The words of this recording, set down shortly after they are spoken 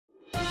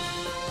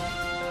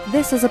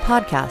This is a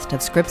podcast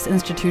of Scripps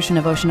Institution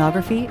of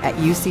Oceanography at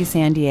UC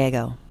San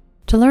Diego.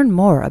 To learn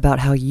more about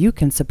how you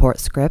can support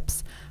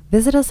Scripps,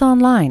 visit us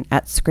online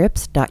at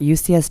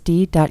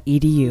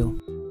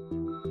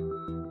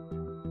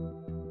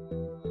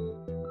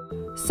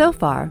scripps.ucsd.edu. So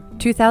far,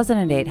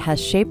 2008 has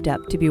shaped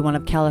up to be one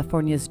of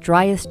California's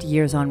driest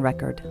years on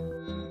record.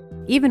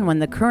 Even when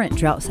the current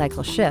drought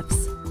cycle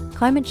shifts,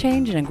 climate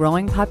change and a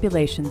growing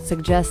population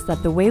suggest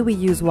that the way we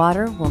use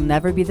water will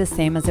never be the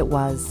same as it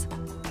was.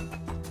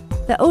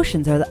 The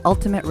oceans are the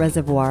ultimate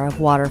reservoir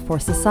of water for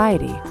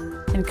society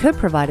and could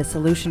provide a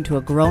solution to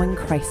a growing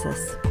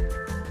crisis.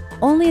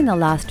 Only in the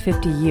last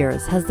 50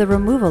 years has the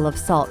removal of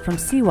salt from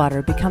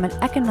seawater become an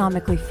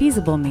economically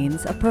feasible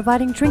means of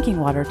providing drinking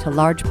water to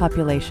large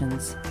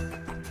populations.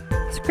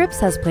 Scripps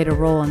has played a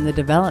role in the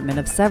development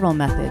of several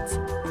methods,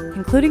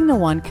 including the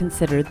one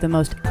considered the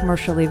most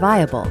commercially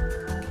viable,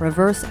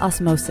 reverse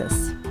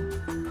osmosis.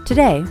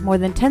 Today, more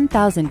than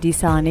 10,000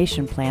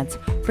 desalination plants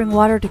bring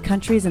water to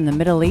countries in the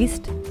Middle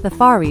East, the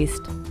Far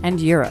East, and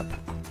Europe.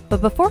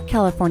 But before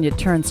California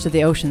turns to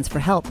the oceans for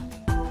help,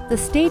 the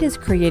state is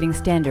creating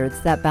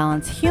standards that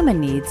balance human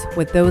needs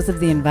with those of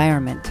the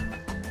environment.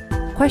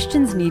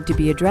 Questions need to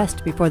be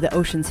addressed before the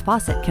ocean's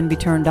faucet can be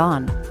turned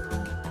on.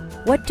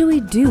 What do we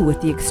do with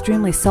the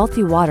extremely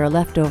salty water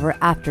left over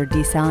after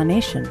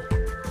desalination?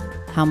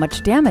 How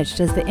much damage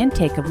does the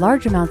intake of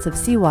large amounts of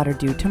seawater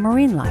do to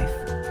marine life?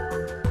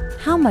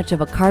 How much of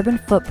a carbon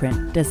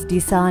footprint does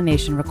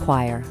desalination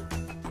require?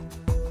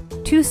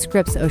 Two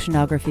Scripps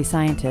oceanography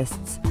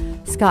scientists,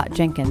 Scott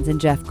Jenkins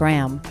and Jeff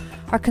Graham,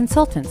 are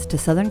consultants to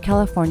Southern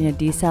California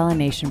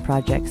desalination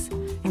projects,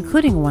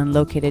 including one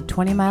located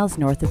 20 miles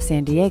north of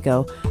San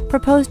Diego,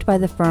 proposed by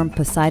the firm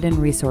Poseidon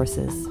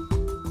Resources.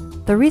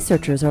 The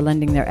researchers are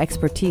lending their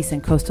expertise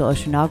in coastal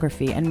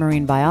oceanography and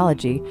marine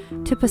biology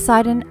to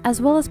Poseidon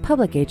as well as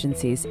public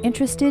agencies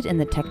interested in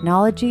the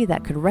technology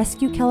that could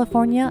rescue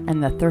California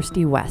and the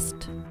thirsty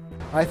West.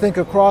 I think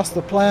across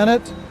the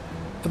planet,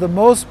 for the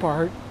most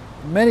part,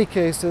 in many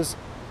cases,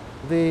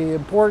 the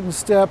important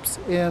steps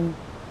in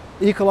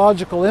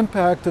ecological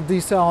impact of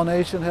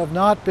desalination have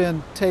not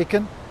been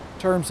taken in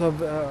terms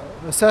of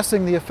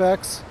assessing the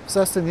effects,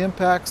 assessing the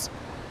impacts.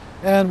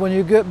 And when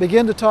you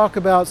begin to talk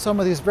about some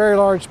of these very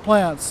large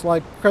plants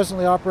like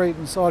presently operate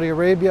in Saudi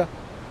Arabia,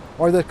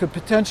 or that could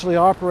potentially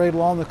operate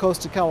along the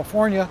coast of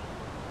California,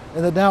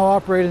 and that now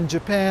operate in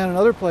Japan and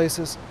other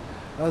places,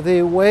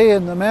 the way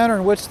and the manner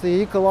in which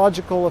the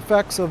ecological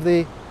effects of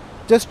the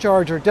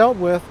discharge are dealt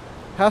with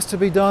has to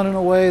be done in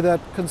a way that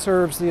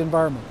conserves the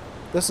environment.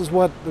 This is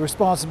what the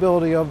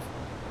responsibility of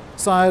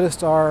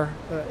scientists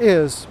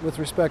is with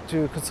respect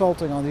to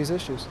consulting on these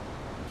issues.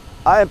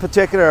 I in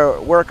particular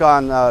work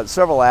on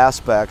several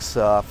aspects.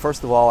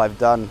 First of all, I've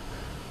done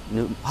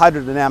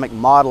hydrodynamic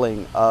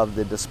modeling of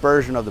the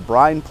dispersion of the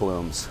brine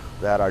plumes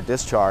that are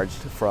discharged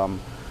from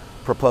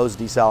proposed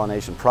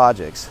desalination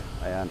projects.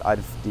 And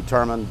I've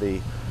determined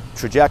the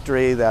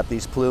trajectory that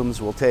these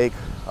plumes will take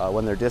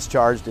when they're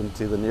discharged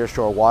into the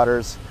nearshore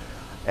waters,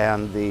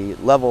 and the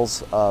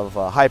levels of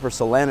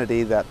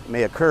hypersalinity that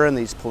may occur in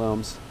these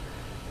plumes.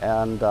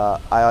 And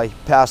I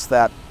pass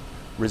that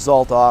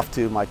result off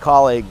to my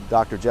colleague,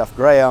 Dr. Jeff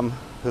Graham,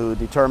 who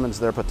determines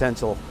their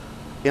potential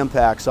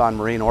impacts on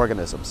marine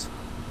organisms.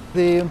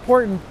 The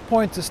important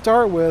point to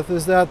start with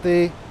is that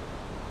the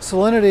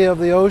salinity of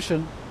the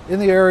ocean in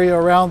the area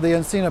around the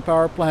Encina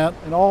power plant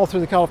and all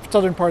through the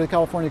southern part of the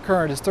California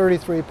current is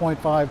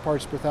 33.5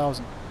 parts per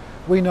thousand.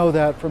 We know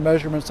that from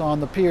measurements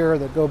on the pier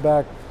that go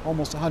back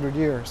almost 100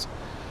 years.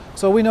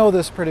 So we know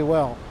this pretty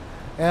well.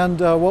 And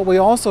what we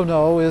also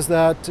know is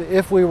that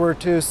if we were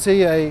to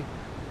see a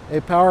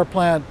power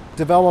plant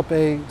develop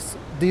a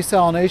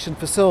desalination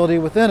facility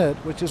within it,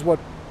 which is what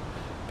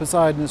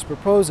Poseidon is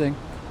proposing,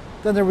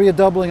 then there will be a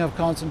doubling of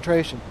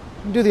concentration.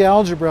 You can do the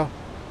algebra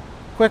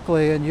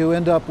quickly and you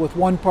end up with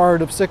 1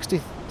 part of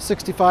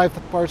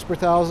 65 parts per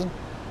thousand,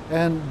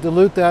 and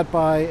dilute that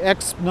by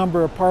X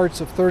number of parts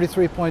of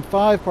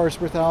 33.5 parts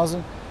per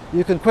thousand.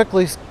 You can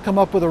quickly come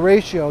up with a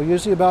ratio,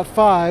 usually about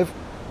 5,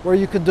 where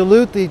you can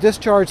dilute the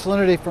discharge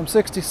salinity from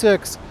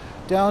 66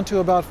 down to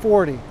about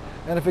 40.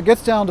 And if it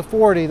gets down to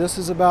 40, this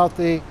is about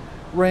the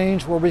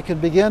range where we can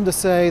begin to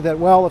say that,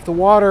 well, if the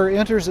water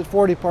enters at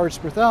 40 parts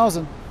per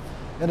thousand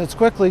and it's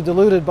quickly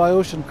diluted by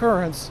ocean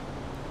currents,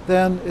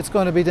 then it's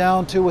going to be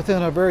down to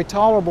within a very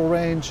tolerable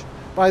range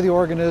by the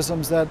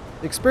organisms that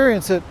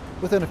experience it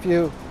within a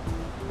few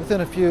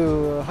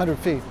hundred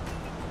feet.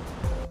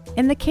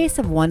 In the case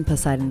of one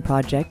Poseidon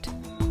project,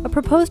 a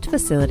proposed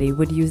facility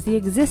would use the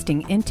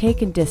existing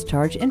intake and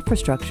discharge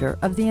infrastructure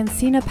of the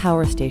Encina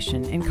Power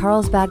Station in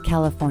Carlsbad,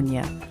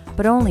 California,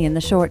 but only in the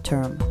short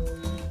term.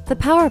 The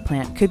power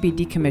plant could be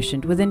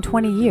decommissioned within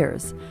 20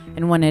 years,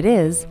 and when it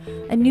is,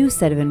 a new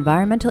set of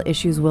environmental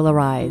issues will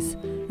arise,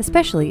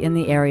 especially in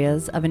the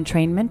areas of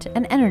entrainment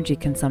and energy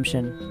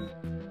consumption.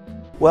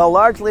 Well,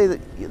 largely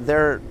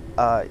they're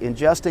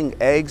ingesting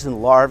eggs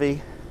and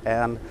larvae,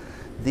 and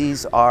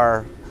these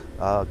are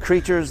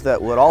creatures that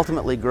would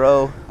ultimately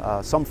grow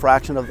some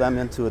fraction of them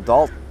into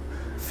adult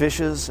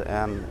fishes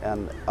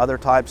and other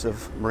types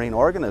of marine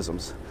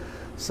organisms.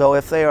 So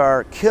if they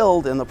are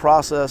killed in the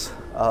process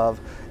of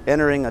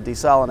entering a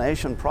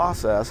desalination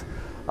process,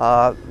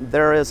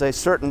 there is a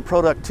certain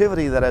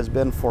productivity that has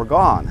been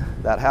foregone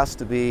that has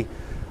to be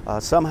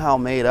somehow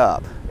made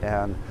up.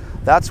 And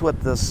that's what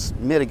this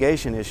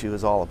mitigation issue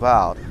is all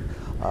about.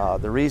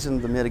 The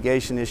reason the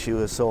mitigation issue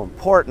is so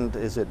important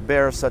is it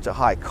bears such a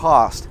high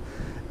cost,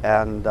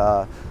 and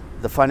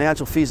the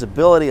financial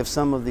feasibility of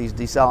some of these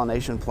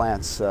desalination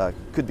plants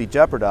could be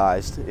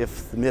jeopardized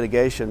if the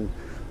mitigation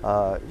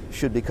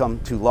should become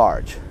too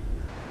large.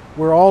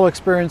 We're all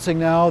experiencing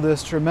now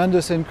this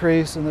tremendous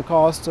increase in the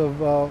cost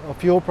of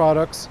fuel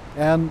products,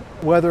 and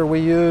whether we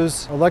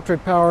use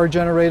electric power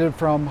generated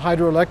from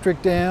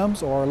hydroelectric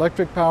dams or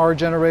electric power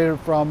generated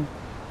from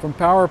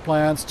power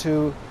plants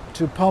to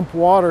pump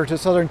water to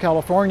Southern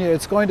California,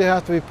 it's going to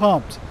have to be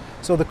pumped.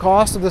 So the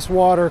cost of this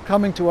water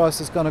coming to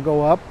us is going to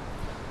go up.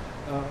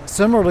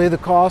 Similarly, the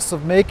cost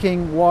of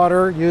making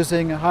water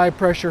using high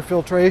pressure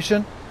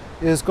filtration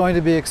is going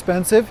to be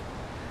expensive.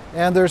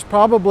 And there's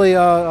probably,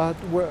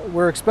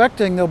 we're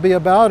expecting there'll be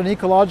about an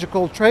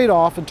ecological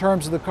trade-off in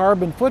terms of the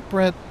carbon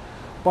footprint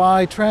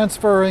by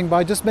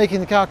just making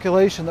the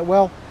calculation that,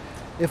 well,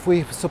 if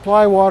we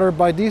supply water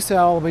by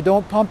desal and we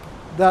don't pump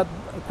that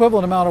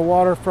equivalent amount of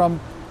water from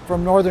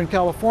Northern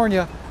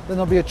California, then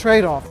there'll be a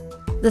trade-off.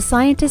 The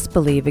scientists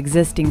believe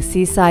existing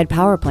seaside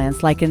power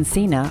plants like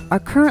Encina are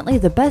currently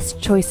the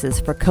best choices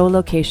for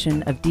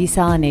co-location of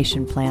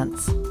desalination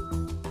plants.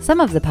 Some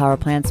of the power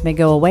plants may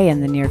go away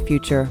in the near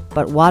future,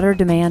 but water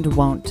demand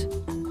won't.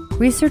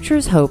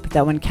 Researchers hope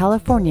that when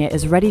California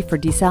is ready for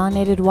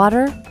desalinated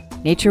water,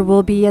 nature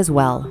will be as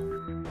well.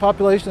 The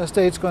population of the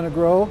state's going to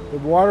grow, the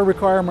water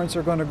requirements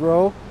are going to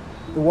grow,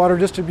 the water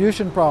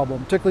distribution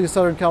problem, particularly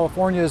Southern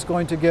California, is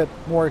going to get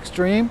more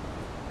extreme,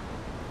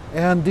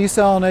 and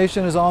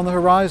desalination is on the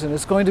horizon.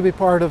 It's going to be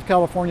part of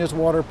California's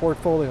water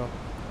portfolio.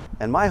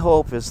 And my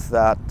hope is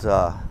that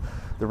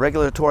the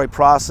regulatory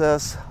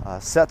process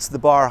sets the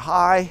bar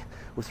high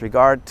with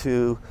regard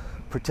to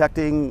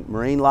protecting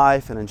marine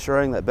life and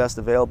ensuring that best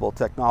available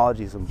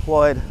technology is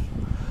employed.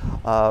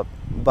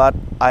 But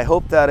I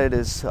hope that it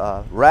is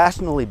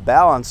rationally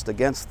balanced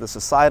against the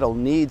societal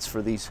needs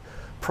for these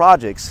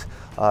projects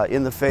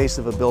in the face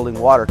of a building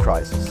water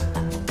crisis.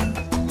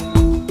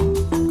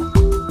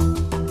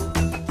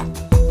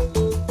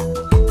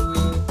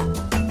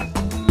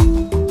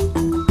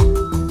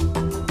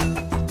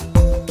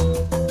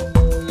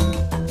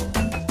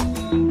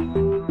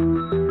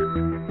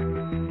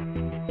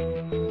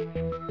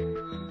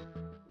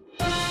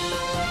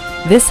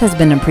 This has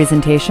been a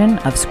presentation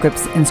of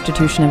Scripps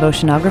Institution of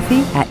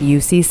Oceanography at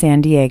UC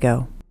San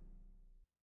Diego.